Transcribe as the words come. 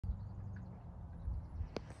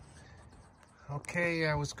Okay,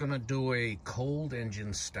 I was gonna do a cold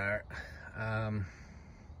engine start.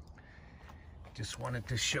 Just wanted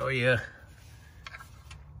to show you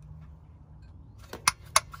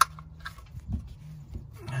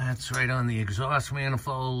that's right on the exhaust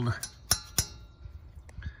manifold.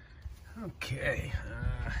 Okay.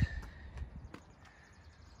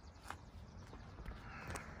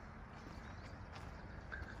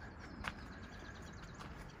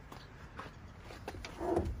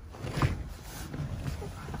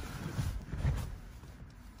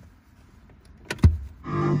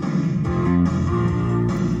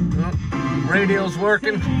 Radio's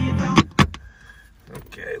working.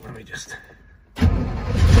 Okay, let me just...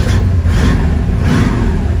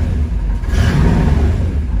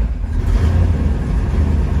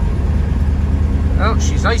 Oh,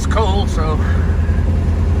 she's ice cold, so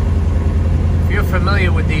if you're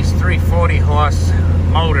familiar with these 340 horse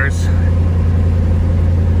motors,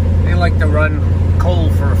 they like to run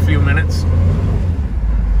cold for a few minutes.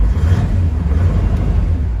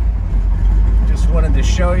 Just wanted to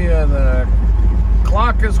show you the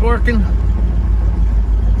clock is working.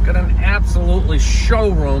 Got an absolutely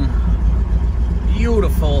showroom,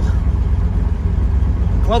 beautiful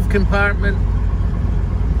glove compartment.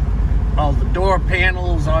 All the door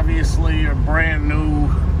panels obviously are brand new.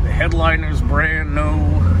 The headliner's brand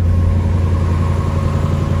new.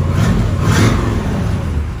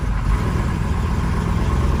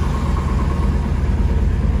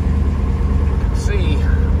 See,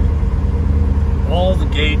 all the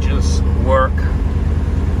gauges work.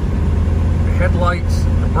 The headlights,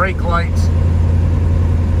 the brake lights.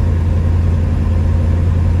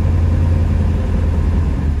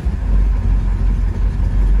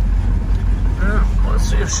 Let's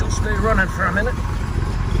see if she'll stay running for a minute.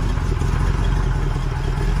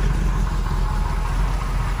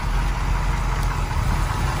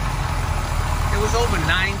 It was over $9,000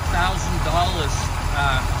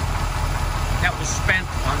 that was spent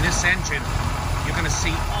on this engine. You're going to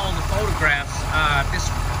see all the photographs. This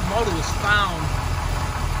motor was found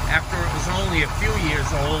after it was only a few years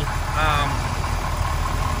old.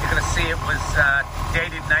 You're going to see it was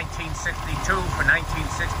dated 1962 for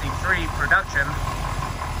 1963 production.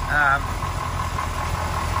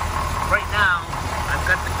 Right now, I've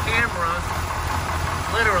got the camera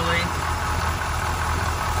literally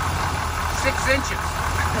 6 inches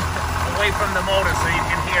away from the motor, so you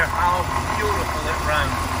can hear how beautiful it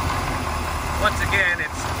runs. Once again,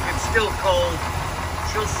 it's still cold.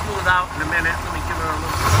 She'll smooth out in a minute. Let me give her a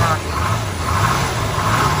little shot.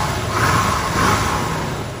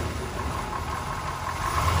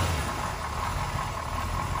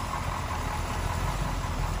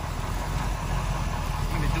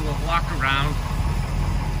 Walk around.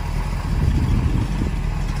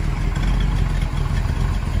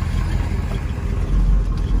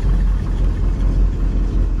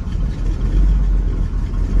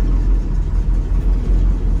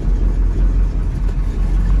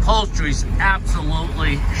 Upholstery's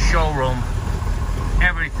absolutely showroom.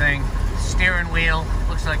 Everything. Steering wheel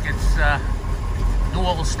looks like it's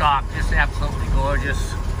dual stock. Just absolutely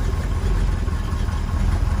gorgeous.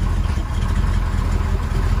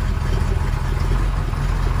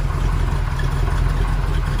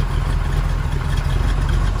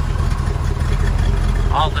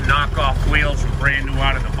 All the knockoff wheels are brand new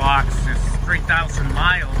out of the box. It's 3,000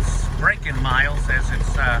 miles, break-in miles, as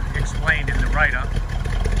it's explained in the write-up.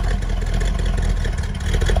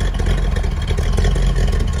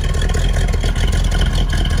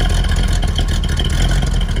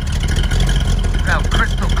 Look how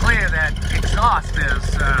crystal clear that exhaust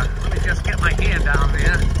is. Let me just get my hand down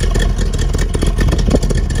there.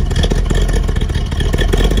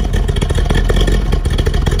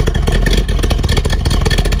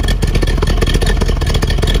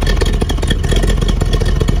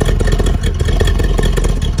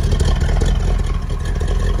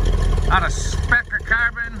 Out of speck or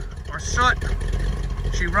carbon or soot,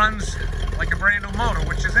 she runs like a brand new motor,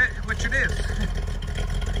 which it is.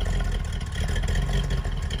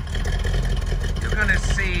 You're gonna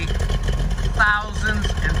see thousands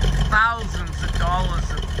and thousands of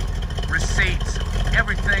dollars of receipts,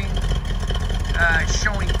 everything,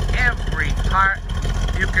 showing every part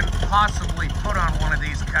you can possibly put on one of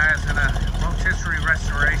these cars in a rotisserie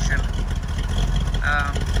restoration.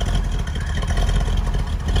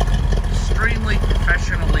 Extremely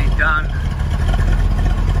professionally done.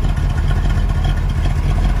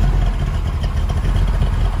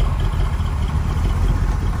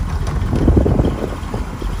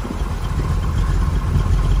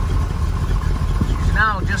 She's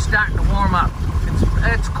now just starting to warm up.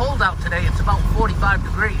 It's cold out today. It's about 45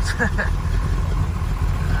 degrees.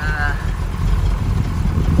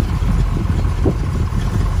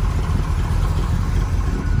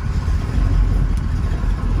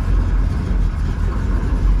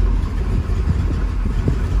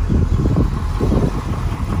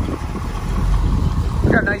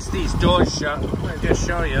 Look how nice these doors shut. I'll just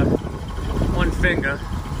show you. One finger.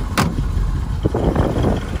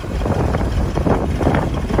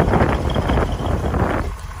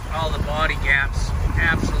 All the body gaps,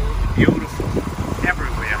 absolutely beautiful,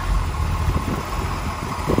 everywhere.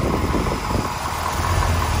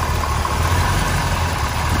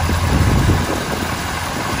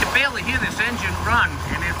 You can barely hear this engine run,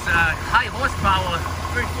 and it's high horsepower,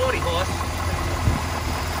 340 horse.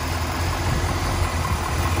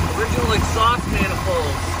 Original exhaust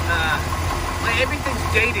manifolds. Everything's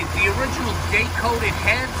dated. The original date-coded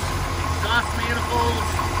heads, exhaust manifolds,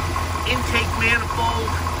 intake manifold.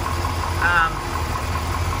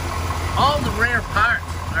 All the rare parts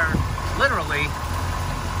are literally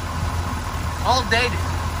all dated.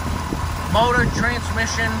 Motor,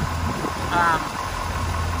 transmission,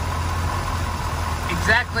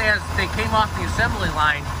 exactly as they came off the assembly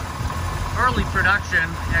line. Early production,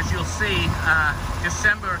 as you'll see,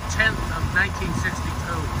 December 10th of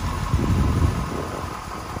 1962.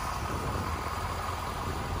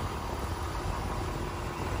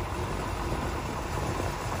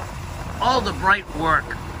 All the bright work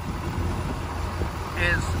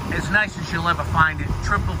is as nice as you'll ever find it.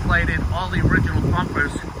 Triple plated, all the original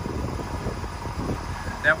bumpers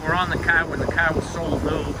that were on the car when the car was sold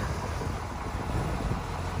new.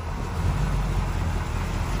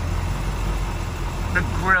 The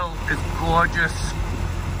grill is gorgeous.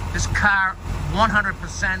 This car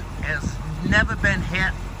 100% has never been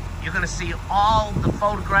hit. You're gonna see all the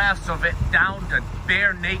photographs of it down to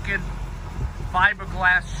bare naked.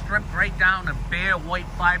 Fiberglass stripped right down to bare white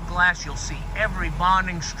fiberglass. You'll see every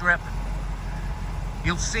bonding strip.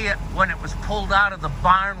 You'll see it when it was pulled out of the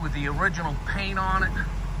barn with the original paint on it.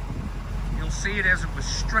 You'll see it as it was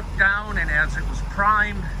stripped down and as it was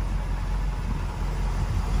primed.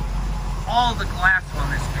 All the glass on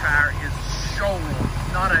this car is showroom.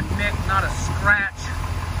 Not a nick, not a scratch.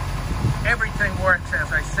 Everything works,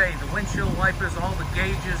 as I say. The windshield wipers, all the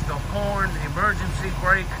gauges, the horn, the emergency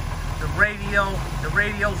brake, the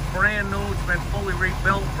radio's brand new. It's been fully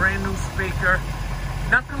rebuilt, brand new speaker.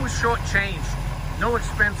 Nothing was shortchanged. No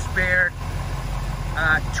expense spared.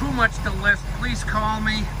 Too much to list. Please call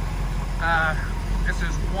me. This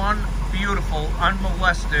is one beautiful,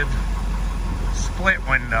 unmolested split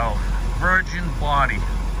window, virgin body.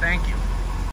 Thank you.